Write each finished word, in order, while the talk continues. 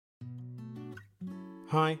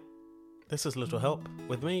Hi, this is Little Help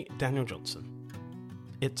with me, Daniel Johnson.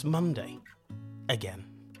 It's Monday. Again.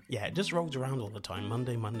 Yeah, it just rolls around all the time.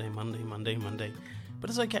 Monday. But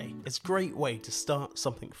it's okay. It's a great way to start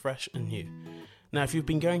something fresh and new. Now, if you've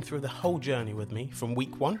been going through the whole journey with me from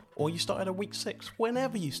week 1, or you started at week 6,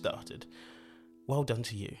 whenever you started, well done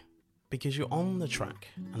to you. Because you're on the track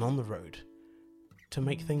and on the road to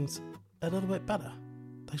make things a little bit better.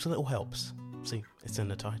 Those little helps. See, it's in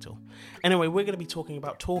the title. Anyway, we're going to be talking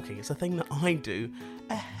about talking. It's a thing that I do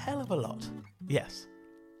a hell of a lot. Yes.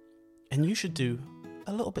 And you should do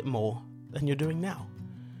a little bit more than you're doing now.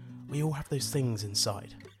 We all have those things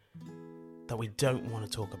inside that we don't want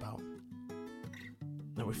to talk about,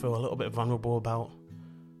 that we feel a little bit vulnerable about,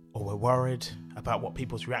 or we're worried about what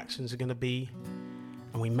people's reactions are going to be,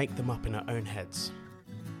 and we make them up in our own heads,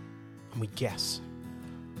 and we guess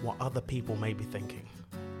what other people may be thinking,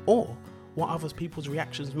 or what other people's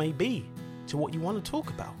reactions may be to what you want to talk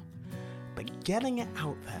about. But getting it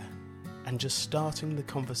out there and just starting the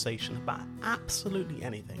conversation about absolutely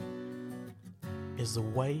anything is the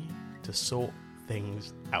way to sort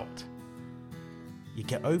things out. You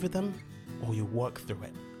get over them or you work through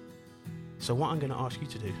it. So what I'm going to ask you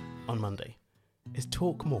to do on Monday is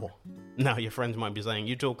talk more. Now your friends might be saying,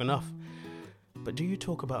 you talk enough. But do you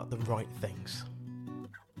talk about the right things?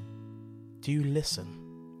 Do you listen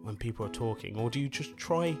when people are talking, or do you just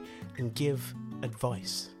try and give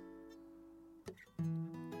advice?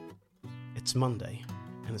 It's Monday,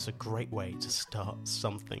 and it's a great way to start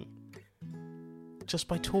something just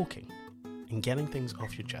by talking and getting things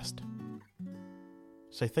off your chest.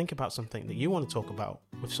 So think about something that you want to talk about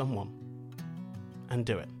with someone and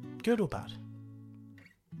do it, good or bad.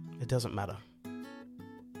 It doesn't matter.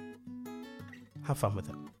 Have fun with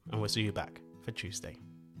it, and we'll see you back for Tuesday.